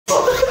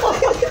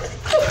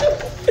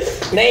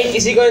नहीं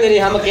किसी को नहीं,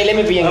 हम अकेले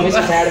में पिएंगे।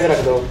 इसे साइड पे रख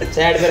दो,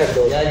 साइड पे रख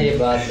दो यार ये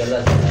बात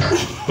गलत है।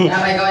 क्या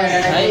भाई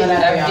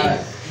FT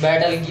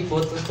बैटल की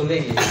बोतल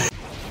खुलेगी।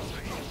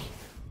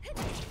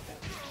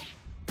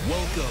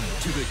 Welcome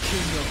to the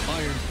King of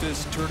Iron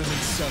Fist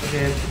Tournament 7.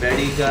 Okay,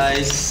 ready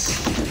guys.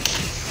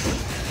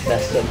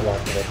 Best of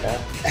luck बेटा।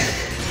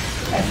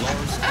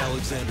 Lars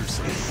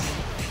Alexanderson.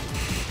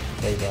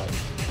 सही बात।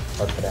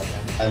 बहुत खराब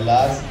है।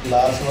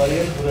 लास्ट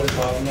वारियर पूरे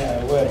फॉर्म में आया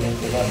हुआ है,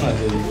 मुझे बात ना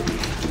चाहिए।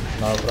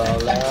 No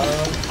problem।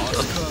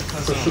 Asuka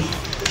Kazuya.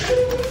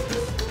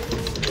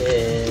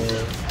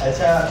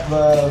 अच्छा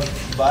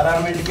 12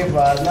 मिनट के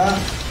बाद ना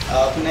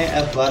आपने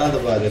F12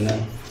 दबा देना,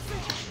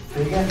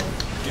 ठीक है?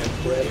 Get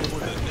ready for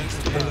the next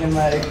लेकिन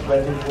मैं एक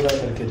बैटल पूरा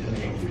करके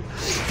चलूँगी।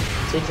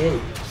 ठीक है।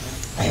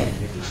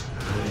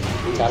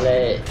 चले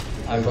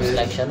आउट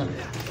सिलेक्शन।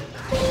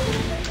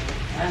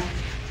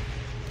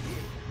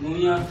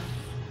 मुनिया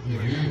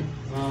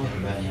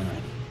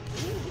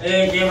ए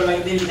गेम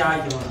लगती नहीं चाहे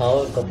क्यों? खाओ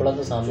कपड़ा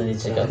तो सामने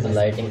नीचे का, तो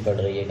लाइटिंग पड़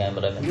रही है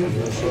कैमरा में।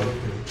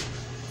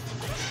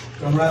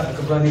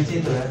 कपड़ा नीचे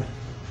ही तो है।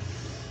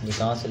 ये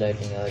कहाँ से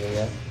लाइटिंग आ रही है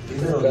यार?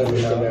 इधर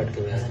नीचे बैठ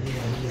के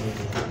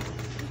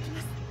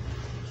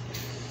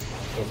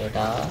तो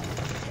बेटा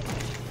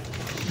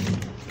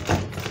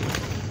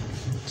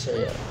अच्छा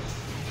यार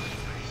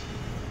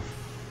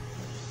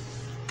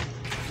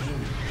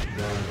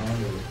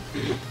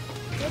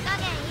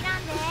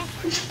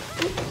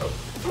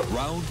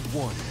Round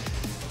 1.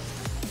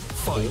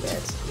 Fight.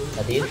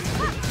 अदील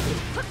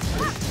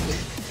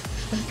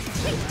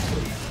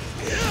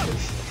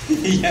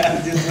यार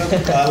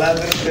जिसमें काला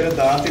तो तेरे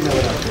दांत ही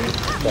नजर आते हैं।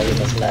 कोई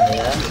मसला नहीं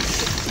यार।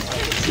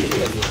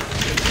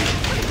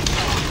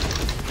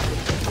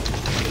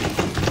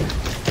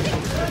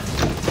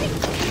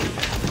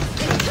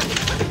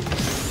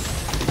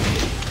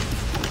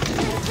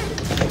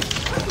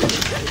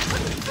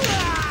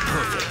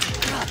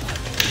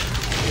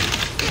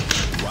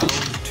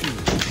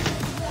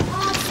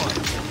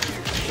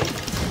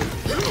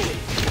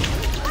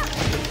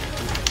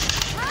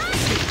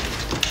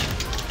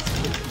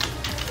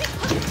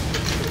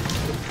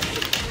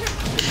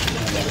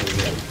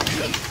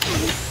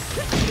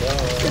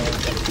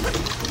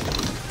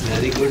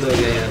 वेरी गुड हो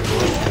गया यार,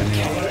 बहुत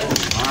धन्यवाद।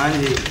 हाँ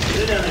जी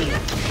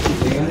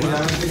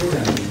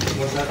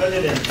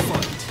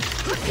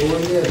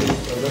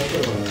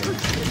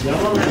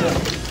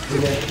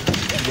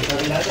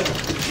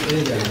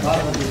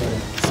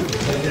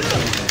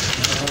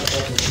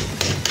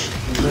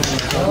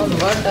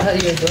What are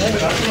you doing?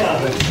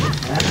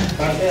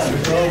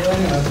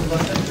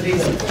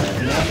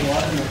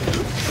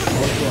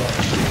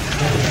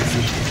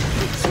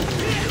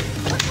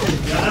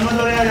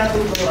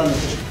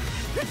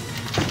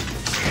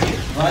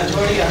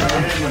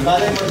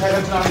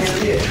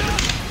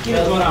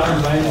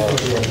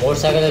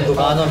 Motorcycle की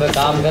दुकानों पे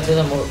काम करते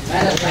थे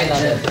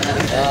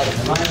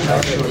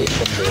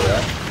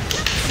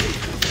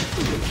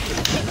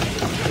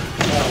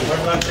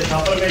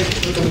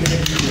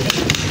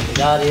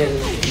यार ये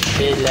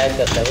पेज लैग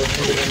करता है,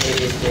 उसमें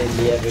मेरी स्टेज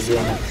लिया वीडियो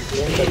में।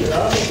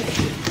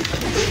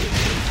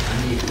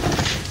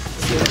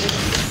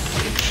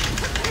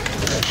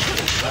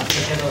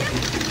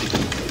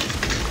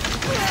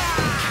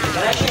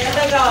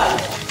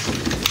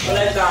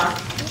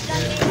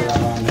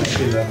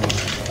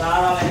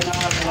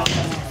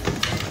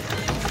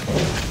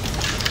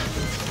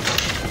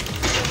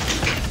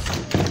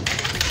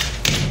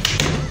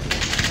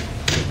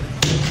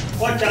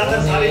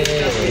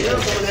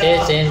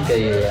 चेंज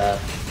करिए यार।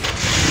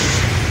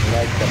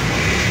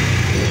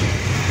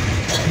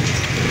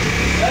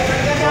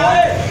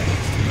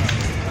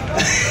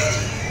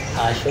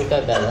 आशुका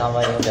का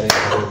हमारे में करेंगे।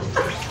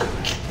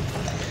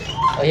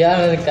 और यार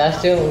मैंने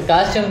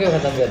कास्ट्यूम क्यों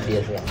खत्म कर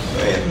दिया था?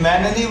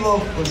 मैंने नहीं, वो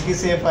उसकी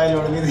सेव फाइल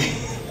उड़ गई थी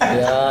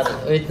यार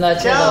इतना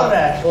अच्छा क्या हो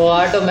रहा है? वो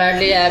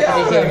ऑटोमेटिकली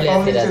एप्लीकेशन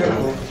लेती रहती है।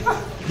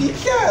 ये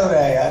क्या हो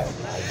रहा है यार?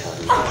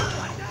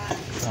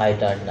 I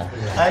don't know.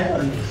 I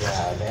don't know.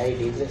 Yeah, very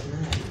deep.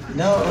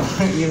 No,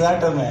 he's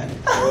not a man.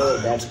 Oh,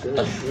 that's good.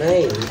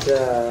 Nice.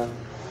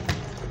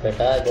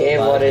 बेटा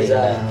KWarrior is a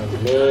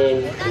main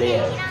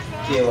player.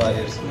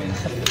 KWarrior's man.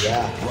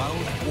 Yeah.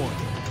 Round 1.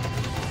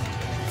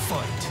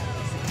 Fight.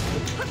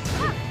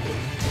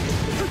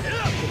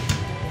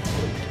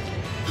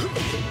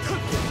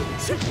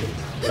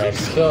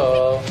 Let's go.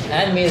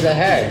 Enemies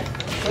ahead.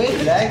 कोई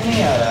lag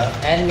नहीं आ रहा।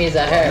 Enemies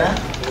ahead.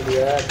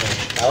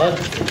 और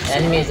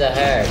enemies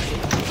ahead.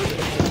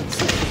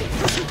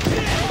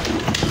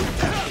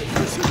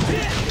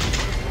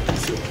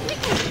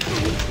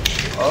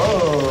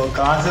 ओह,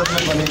 कहाँ से उसने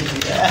punish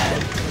किया?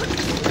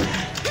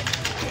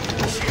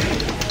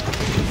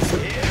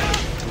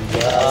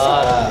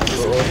 यार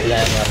बहुत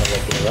लैग मारने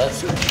लगी है बस।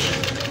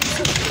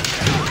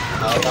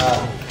 आवा।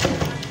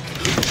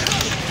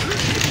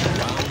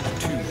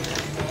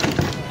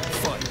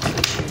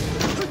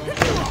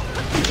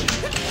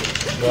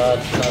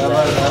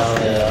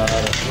 जबरदस्त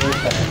यार।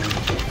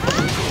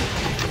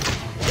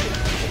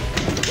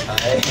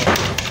 आए।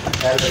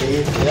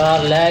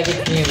 यार लैग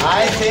इतनी।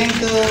 आई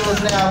थिंक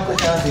उसने आपको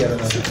क्या दिया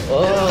था?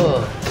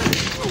 ओह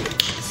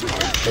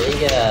सही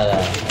कह रहा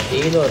है।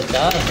 हील और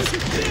चार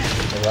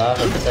वाह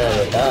अच्छा है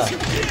बेटा।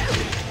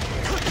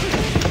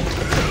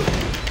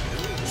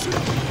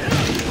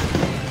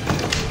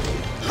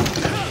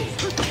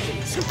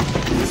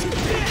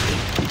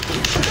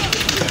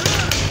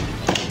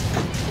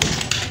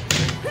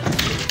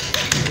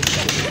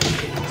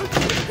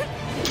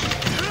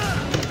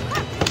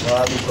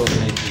 भी तो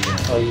नहीं किया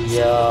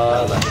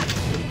यार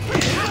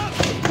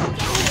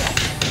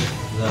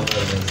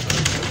जबरदस्त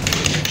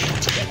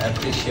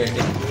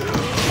एप्रिशिएटिंग।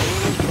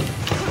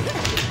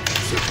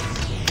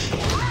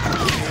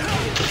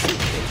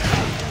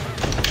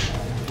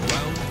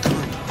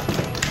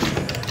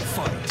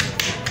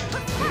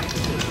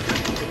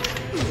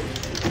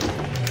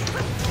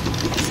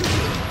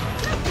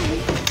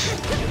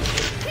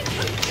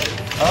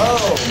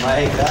 ओह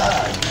माय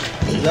गॉड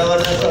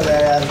जबरदस्त हो गया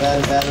यार।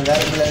 Well well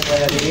well played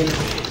by reel.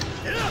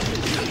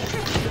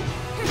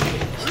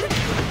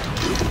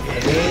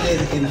 Reel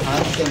is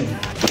enhancing.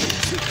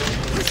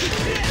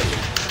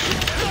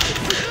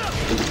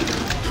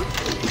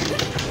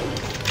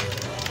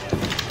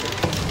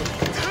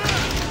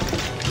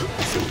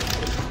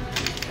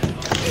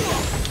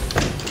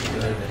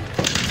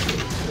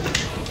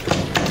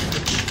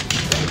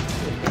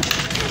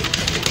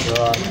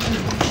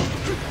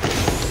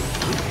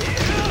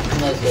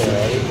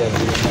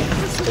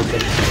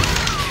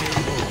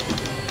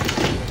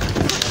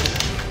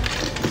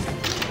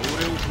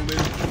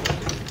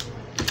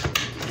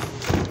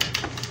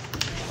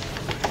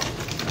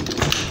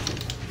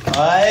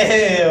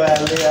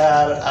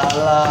 यार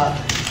अल्लाह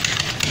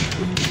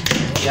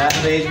यार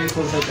रेज भी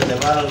खुल सकते थे।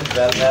 Well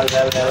well well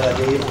well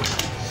well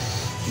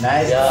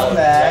nice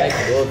comeback.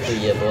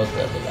 बहुत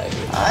ज्यादा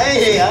लगी।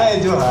 आए आए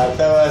जो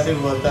हारता है वैसे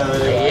बोलता है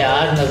मेरे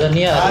यार नजर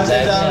नहीं आ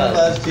रहा।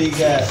 बस ठीक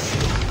है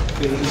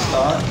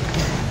फिल्मिस्तान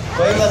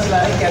कोई मसला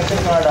नहीं। कैप्चर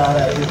कार्ड आ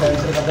रहा है अभी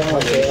टेंशन खत्म हो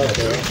गया।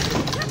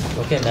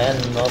 Okay man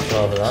no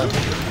problem.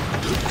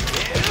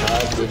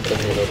 आज भी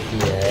कभी रोती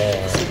है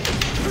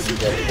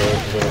जब तो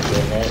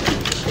देखने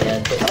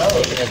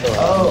तो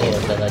नहीं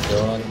होता ना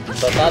जोन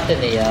बताते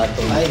नहीं यार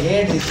तुम। आई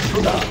हेट दिस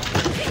खुदा।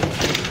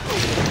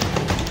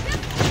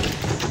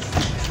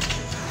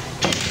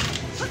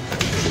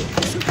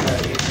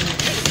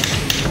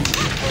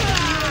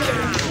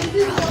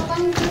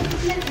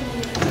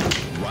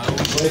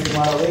 वही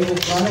तुम्हारा वही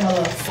पुराने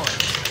वाला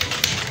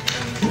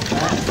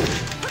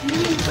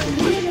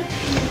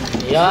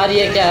यार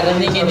ये क्या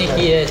रनिंग ही नहीं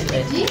की है इसने।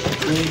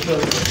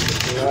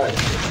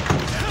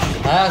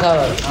 हाँ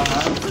खबर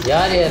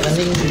यार ये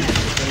रनिंग नहीं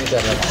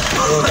कर रहा था।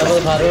 तो डबल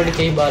फॉरवर्ड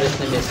कई बार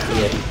इसने मिस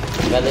किया।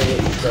 पहले जो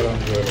चलो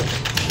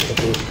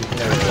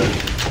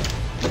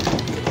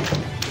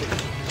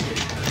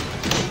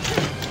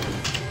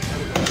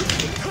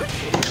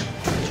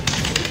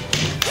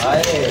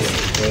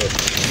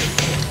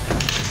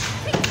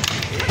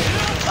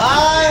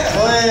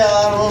ओए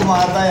यार वो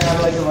मारता है यार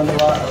लगे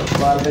मतलब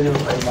मारते जो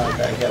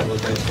मारता है क्या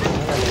बोलते हैं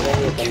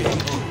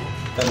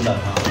कंधा।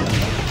 हाँ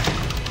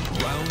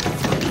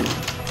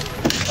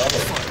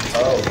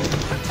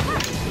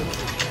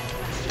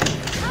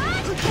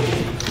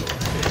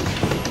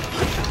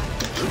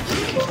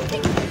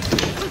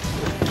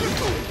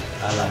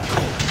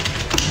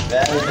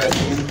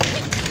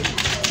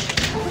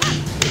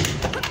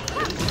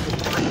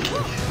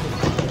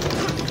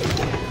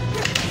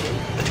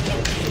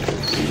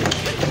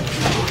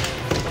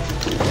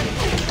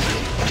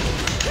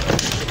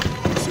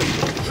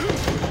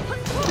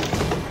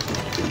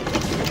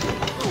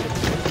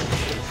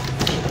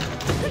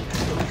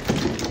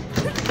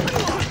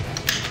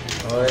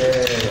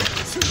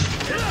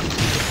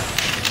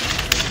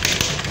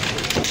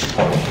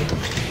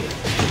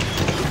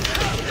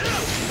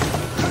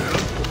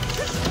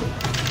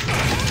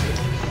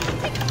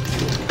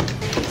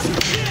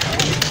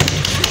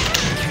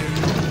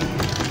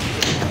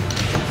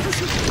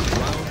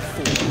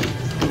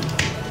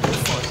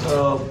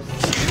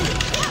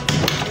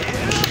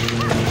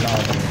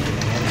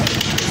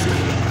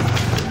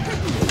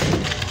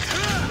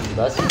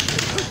बस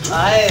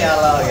आए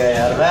आला हो गया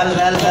यार। Well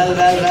well well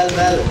well well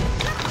well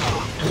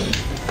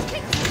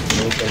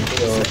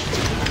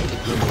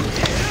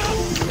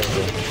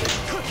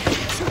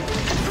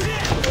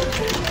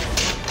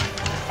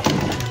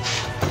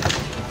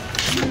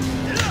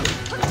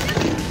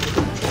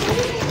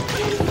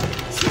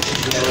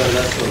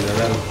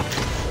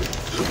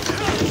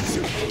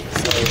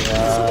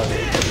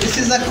this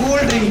is a cool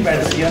drink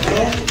battle यार।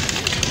 तो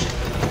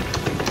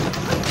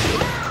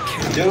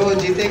जो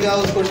जीतेगा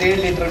उसको 1.5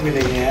 लीटर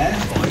मिलेंगे हैं।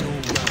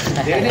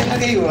 1.5 लीटर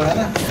का ही हुआ है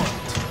ना।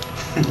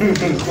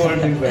 Cold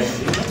drink battle.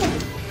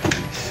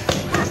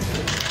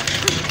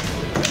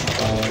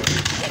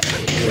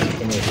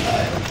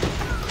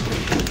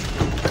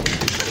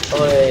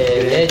 ओए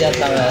ले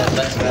जाता मैं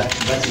बस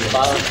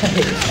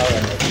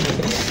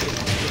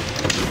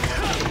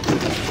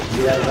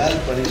We are well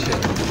punished.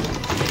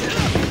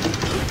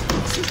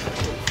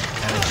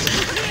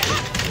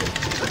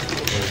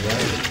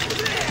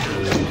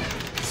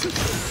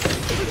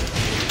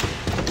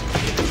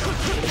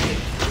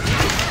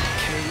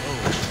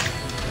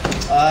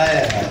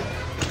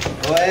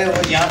 वो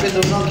यहाँ पे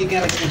दोनों की क्या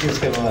रखी थी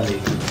उसके वाली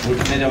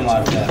घुटने जो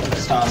मारता है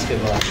सांस के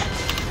बाद।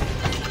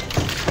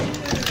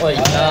 ओए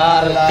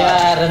यार क्या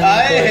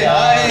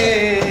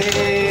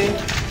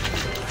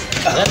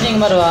रनिंग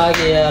मरवा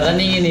गया,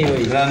 रनिंग ही नहीं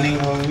हुई। रनिंग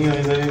नहीं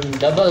हुई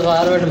डबल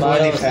फॉरवर्ड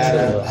मारो।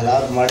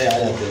 हालात मारे आ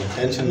जाते हैं,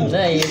 टेंशन ना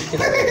नहीं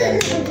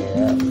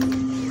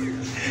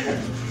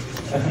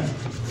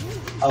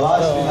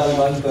आवाज फिलहाल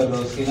बंद कर दो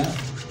उसकी ना,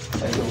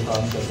 ताकि वो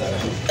काम करता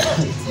रहे।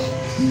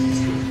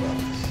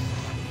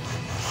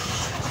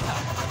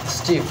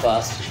 स्टीव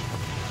फास्ट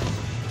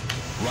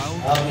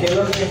आप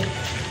खेलोगे?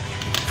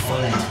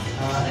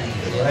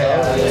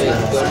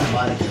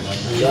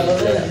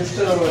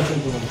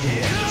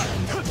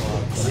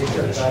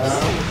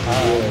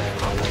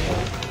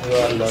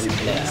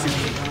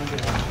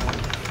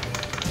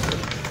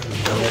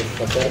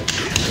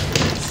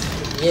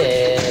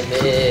 Yeah,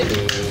 baby.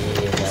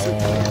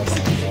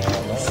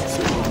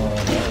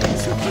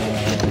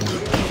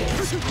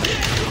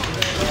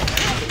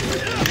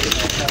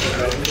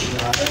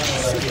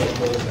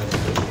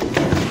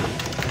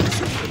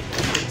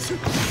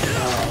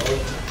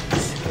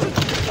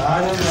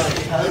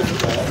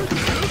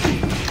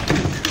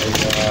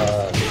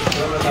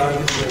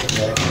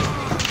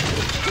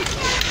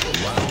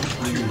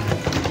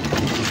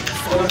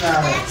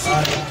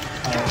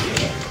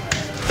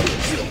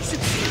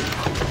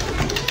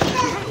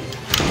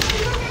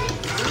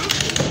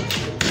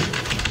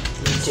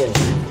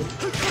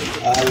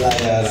 Allah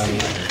yaar,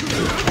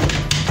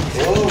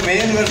 oh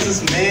man versus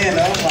man,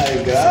 oh my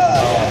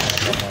god.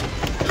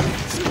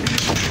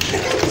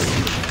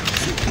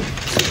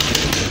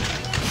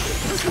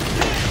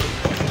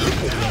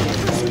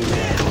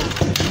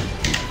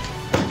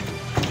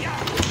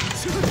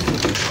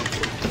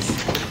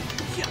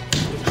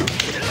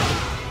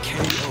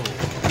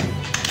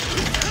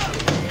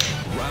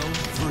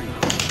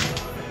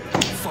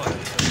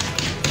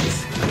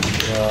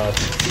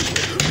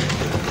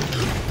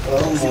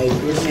 Oh my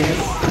goodness.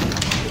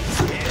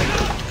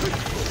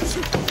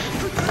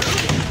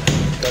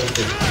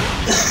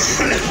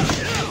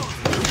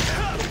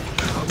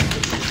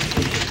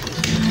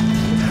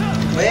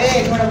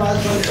 एक मिनट बात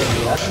बंद कर दो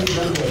यार,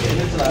 बंद कर दो,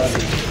 मैं चला रहा हूं।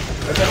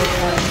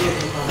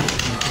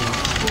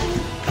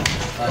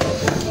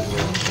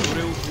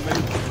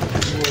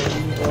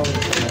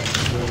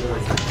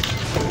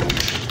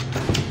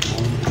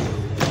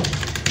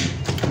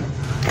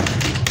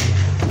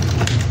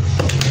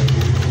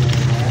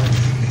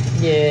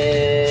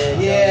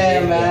 Yeah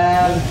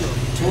man.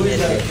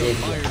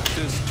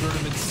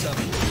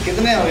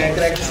 कितने हो गए?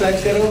 क्रैक सेलेक्ट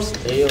करो।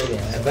 यही हो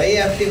गया भाई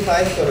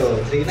FT5 करो,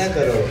 3 ना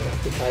करो।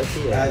 FT5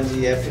 ही है। हाँ जी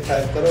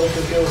FT5 करो,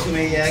 क्योंकि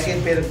उसमें ये है कि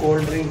फिर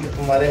कोल्ड ड्रिंक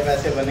तुम्हारे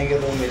पैसे बनेंगे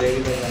तो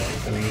मिलेगी, तो पैसे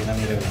बनेंगे ना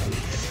मेरे भाई,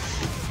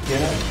 ठीक है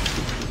ना?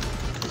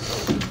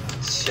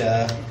 अच्छा,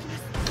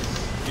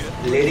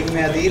 लीडिंग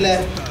में अदील है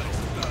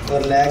और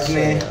लैग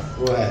में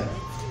वो है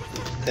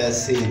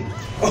तहसीन।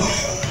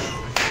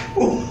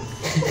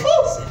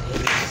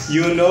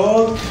 You know,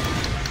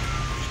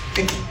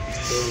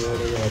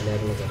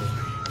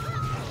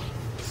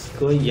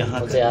 कोई यहाँ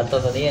मुझे आता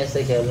तो नहीं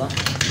ऐसे खेलना,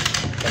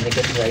 नहीं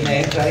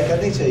ट्राई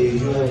करनी चाहिए।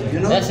 You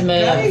know, वैसे मैं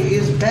try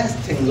is best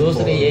thing.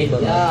 दूसरी यही Yeah,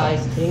 बना, I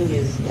think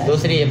is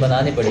दूसरी ये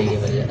बनानी पड़ेगी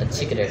मुझे।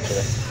 अच्छी कैरेक्टर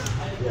है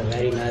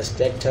very nice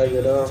character,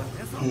 you know.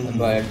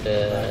 but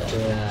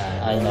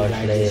I not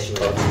play this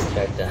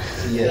character.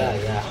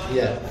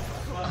 Yeah.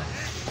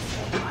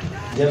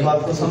 जब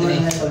आपको समझ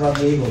में तब आप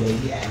यही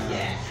बोलोगे।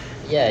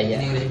 Yeah.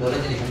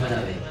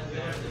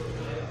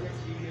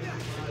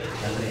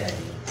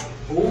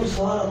 वो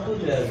सारा कुछ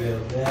रह गया।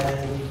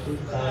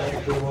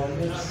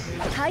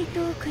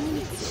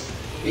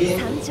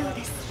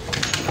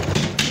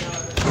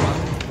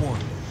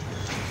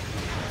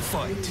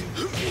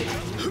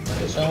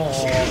 So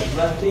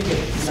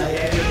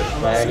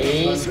ready,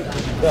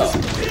 go.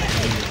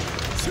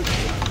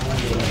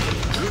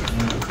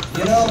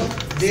 You know,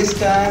 this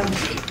time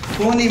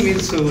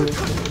Kunimitsu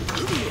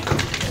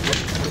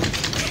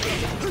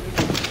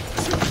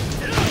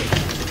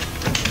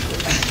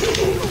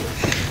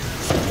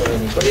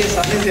बड़ी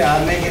आसानी से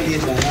हारने के लिए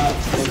जाना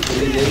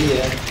यही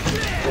है,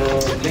 तो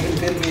लेकिन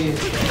फिर भी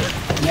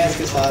मैं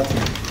इसके साथ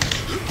हूँ।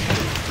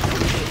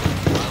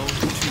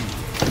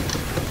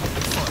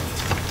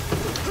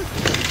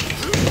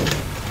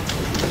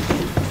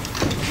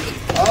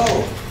 Oh,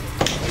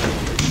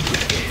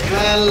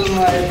 well,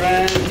 my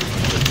friend,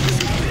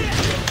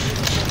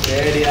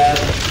 dead यार,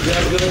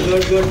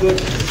 good.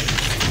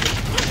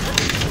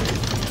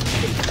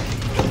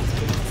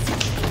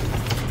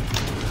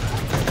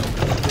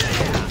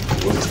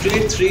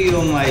 Straight 3,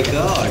 oh my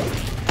god.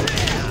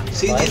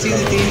 सीधी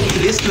 3 की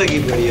लिस्ट लगी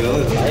पड़ी है।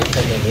 और भाई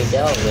चलेंगे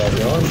क्या हो गया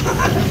जॉन?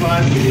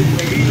 मान की लिस्ट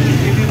लगी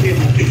सीधी।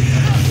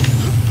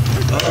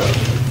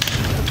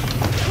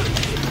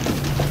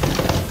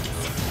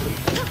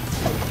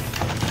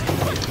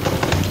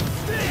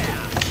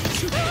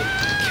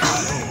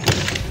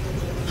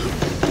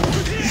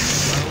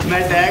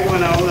 मैं टैग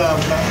बनाऊंगा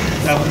आपका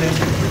अपने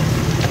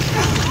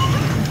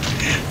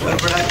और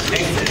बड़ा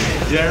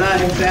जो है ना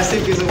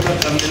इम्प्रेसिव किस्म का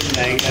थंबनेल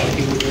बनाएंगे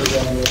आपकी वीडियो के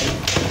अंदर।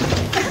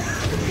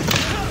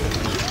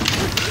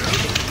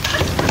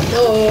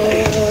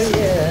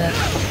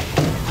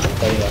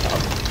 कई बार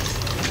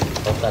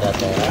होता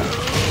रहता है यार।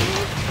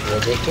 ये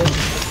देखो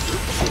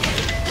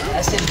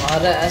ऐसे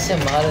मारा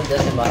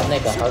जैसे मारने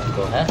का हक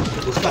को है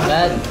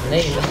मैं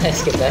नहीं, मैं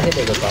इसके पैसे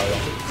दे पाऊंगा।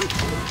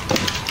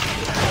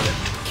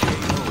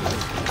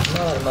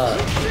 मार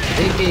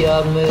देखिए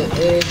यार, मैं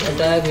एक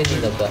अटैक भी नहीं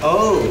लगा।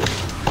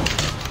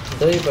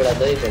 दो ही पड़ा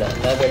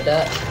मैं बेटा।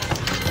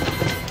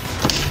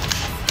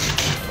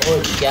 ओ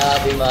क्या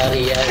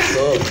बीमारी है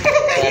इसको।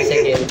 कैसे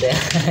खेलते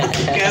हैं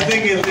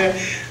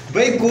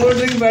भाई? कोल्ड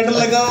ड्रिंक बैटल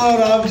लगा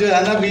और आप जो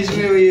है ना बीच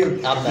में वही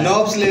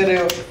नॉब्स ले रहे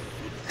हो।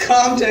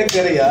 काम चेक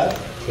करे यार।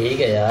 ठीक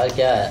है यार,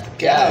 क्या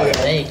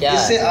नहीं क्या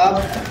इससे आप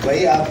भाई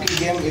आपकी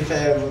गेम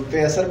पे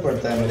असर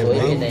पड़ता है मेरे। कोई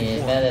भी नहीं है,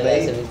 मैंने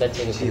वैसे भी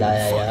बच्चे को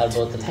खिलाया यार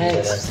बोतल।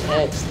 थैंक्स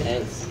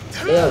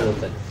ले आओ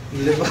बोतल।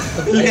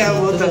 ले आओ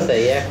बोतल।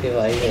 सही है FT5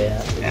 है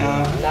यार।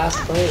 लास्ट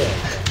तो है।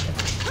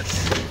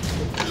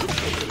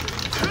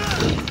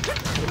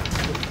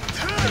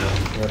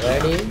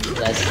 Ready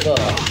let's go.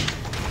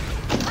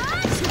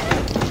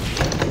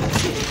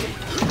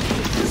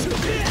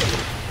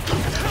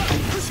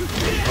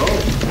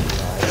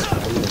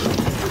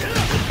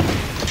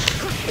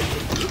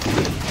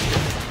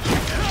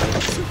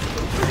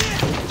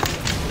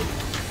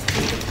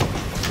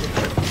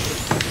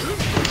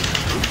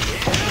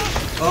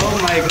 Oh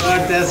my God,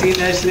 Tehseen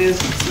is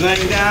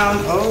going down.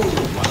 Oh.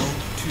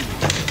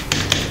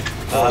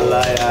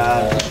 Allah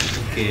यार.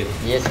 Okay.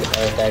 ये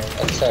अटैक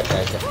अच्छा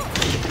अटैक है।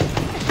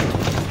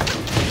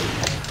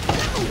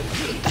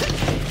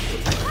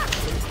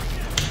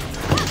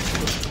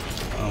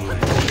 Oh my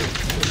God.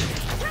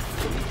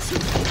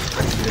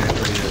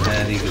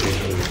 Very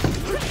great.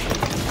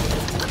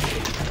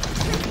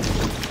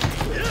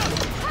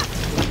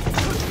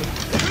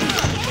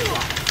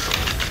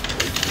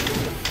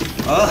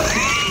 Oh.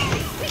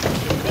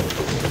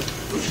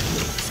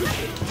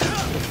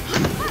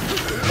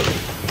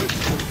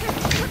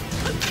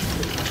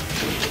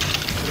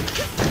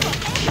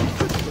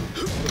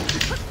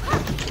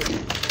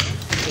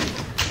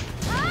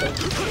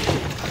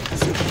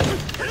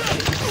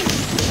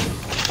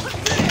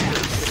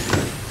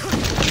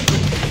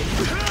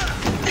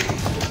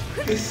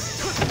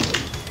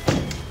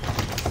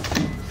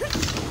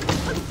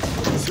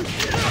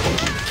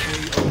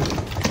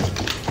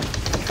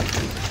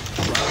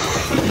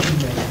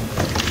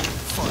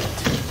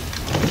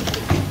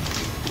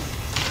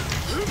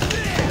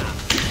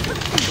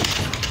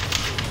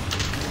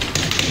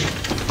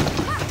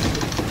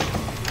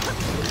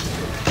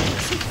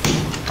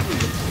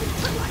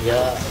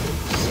 Yeah.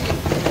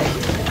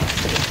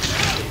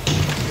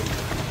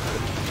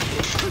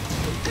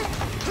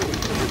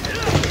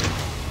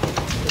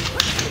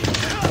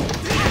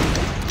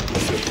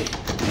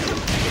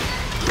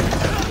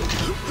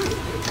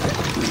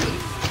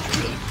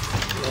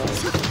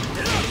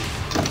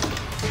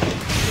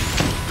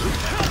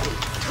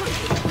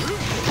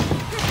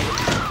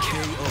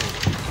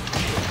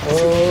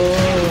 Oh,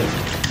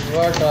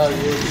 what are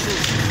you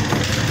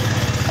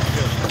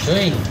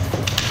doing?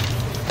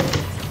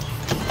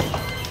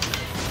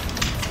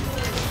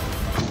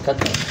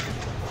 खत्म।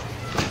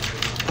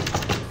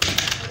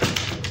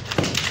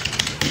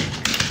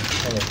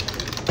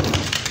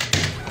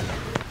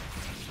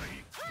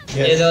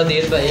 ये लो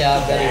धीर भाई,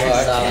 आपका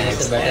रिवॉर्ड आपने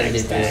से बेटर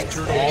जीते हैं।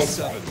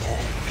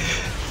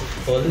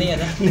 खोलनी है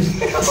ना?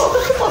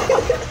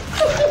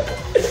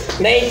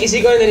 नहीं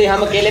किसी को नहीं,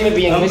 हम अकेले में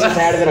पिएंगे।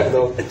 साइड पे रख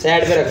दो,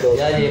 साइड पे रख दो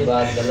यार ये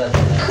बात गलत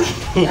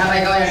है।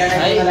 भाई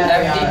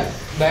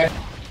बैठ